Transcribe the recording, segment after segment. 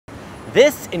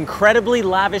This incredibly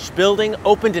lavish building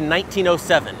opened in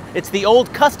 1907. It's the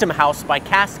old Custom House by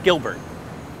Cass Gilbert.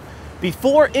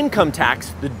 Before income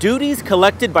tax, the duties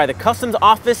collected by the Customs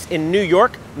Office in New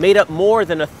York made up more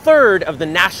than a third of the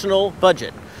national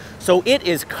budget. So it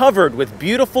is covered with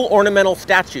beautiful ornamental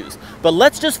statues. But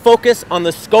let's just focus on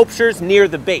the sculptures near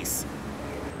the base.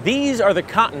 These are the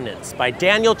Continents by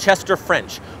Daniel Chester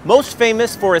French, most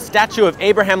famous for his statue of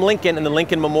Abraham Lincoln in the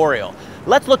Lincoln Memorial.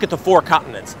 Let's look at the 4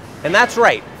 continents. And that's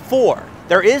right, 4.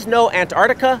 There is no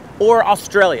Antarctica or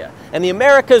Australia, and the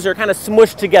Americas are kind of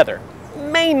smushed together,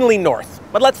 mainly north.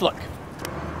 But let's look.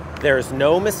 There's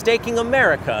no mistaking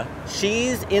America.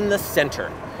 She's in the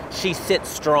center. She sits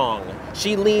strong.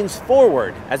 She leans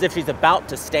forward as if she's about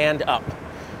to stand up.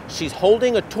 She's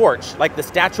holding a torch like the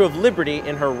Statue of Liberty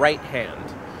in her right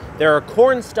hand. There are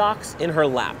corn stalks in her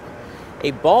lap. A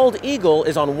bald eagle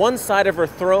is on one side of her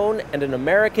throne, and an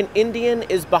American Indian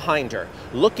is behind her,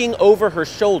 looking over her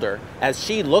shoulder as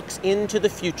she looks into the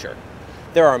future.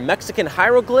 There are Mexican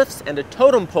hieroglyphs and a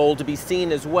totem pole to be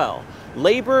seen as well.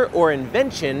 Labor or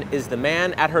invention is the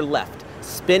man at her left,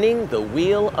 spinning the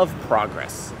wheel of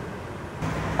progress.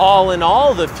 All in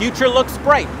all, the future looks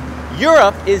bright.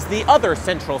 Europe is the other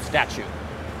central statue.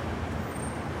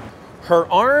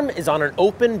 Her arm is on an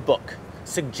open book,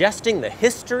 suggesting the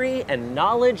history and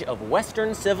knowledge of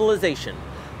Western civilization.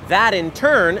 That in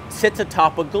turn sits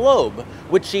atop a globe,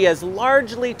 which she has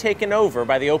largely taken over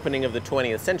by the opening of the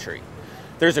 20th century.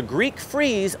 There's a Greek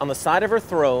frieze on the side of her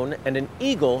throne and an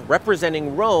eagle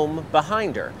representing Rome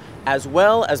behind her, as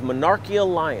well as monarchical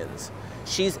lions.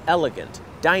 She's elegant,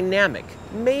 dynamic,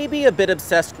 maybe a bit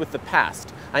obsessed with the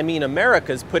past. I mean,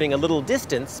 America's putting a little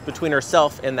distance between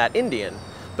herself and that Indian.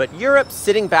 But Europe's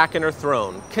sitting back in her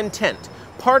throne, content,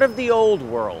 part of the old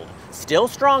world. Still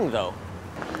strong, though.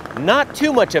 Not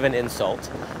too much of an insult.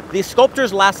 The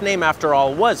sculptor's last name, after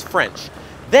all, was French.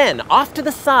 Then, off to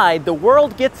the side, the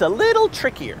world gets a little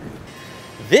trickier.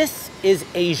 This is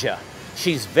Asia.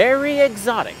 She's very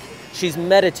exotic. She's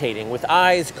meditating with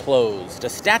eyes closed, a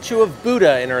statue of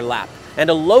Buddha in her lap, and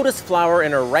a lotus flower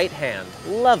in her right hand.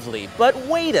 Lovely, but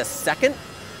wait a second.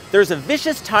 There's a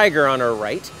vicious tiger on her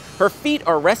right. Her feet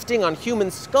are resting on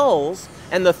human skulls,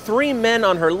 and the 3 men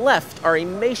on her left are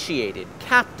emaciated,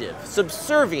 captive,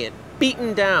 subservient,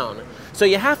 beaten down. So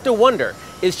you have to wonder,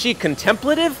 is she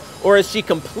contemplative, or is she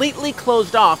completely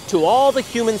closed off to all the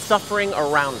human suffering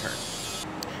around her?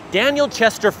 Daniel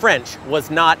Chester French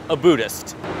was not a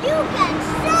Buddhist. You can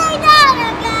say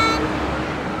that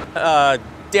again!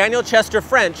 Daniel Chester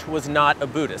French was not a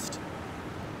Buddhist.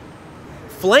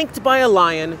 Flanked by a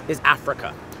lion is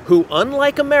Africa, who,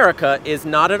 unlike America, is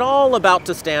not at all about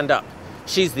to stand up.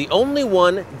 She's the only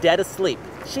one dead asleep.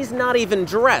 She's not even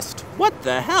dressed. What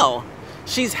the hell?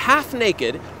 She's half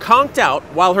naked, conked out,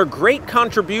 while her great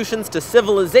contributions to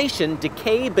civilization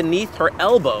decay beneath her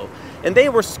elbow. And they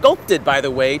were sculpted, by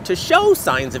the way, to show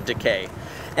signs of decay.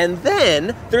 And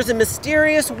then there's a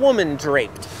mysterious woman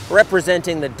draped,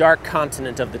 representing the dark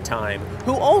continent of the time,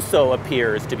 who also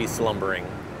appears to be slumbering.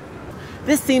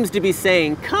 This seems to be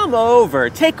saying, come over,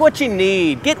 take what you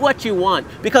need, get what you want,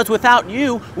 because without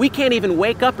you, we can't even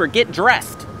wake up or get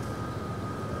dressed.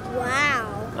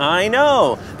 Wow. I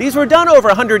know. These were done over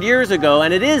 100 years ago,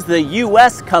 and it is the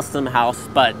U.S. Custom House,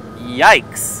 but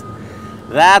yikes.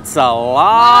 That's a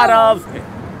lot of...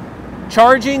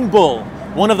 Charging Bull,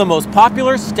 one of the most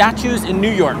popular statues in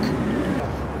New York.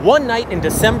 One night in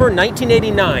December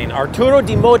 1989, Arturo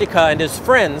di Modica and his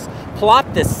friends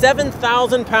plopped this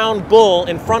 7,000-pound bull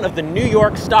in front of the New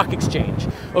York Stock Exchange.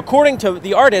 According to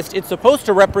the artist, it's supposed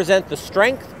to represent the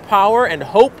strength, power, and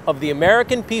hope of the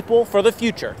American people for the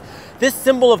future. This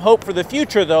symbol of hope for the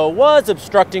future, though, was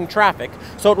obstructing traffic,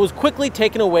 so it was quickly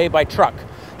taken away by truck.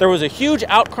 There was a huge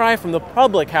outcry from the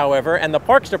public, however, and the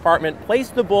Parks Department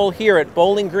placed the bull here at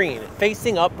Bowling Green,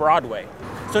 facing up Broadway.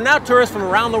 So now tourists from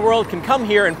around the world can come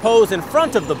here and pose in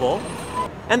front of the bull,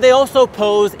 and they also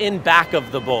pose in back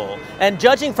of the bull. And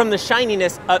judging from the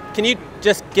shininess, can you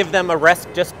just give them a rest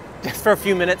just for a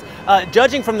few minutes?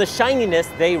 Judging from the shininess,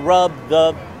 they rub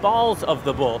the balls of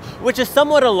the bull, which is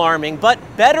somewhat alarming, but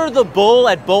better the bull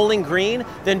at Bowling Green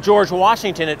than George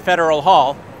Washington at Federal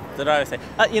Hall. That's what I would say.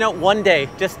 You know, one day,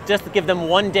 just give them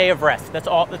one day of rest. That's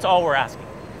all we're asking.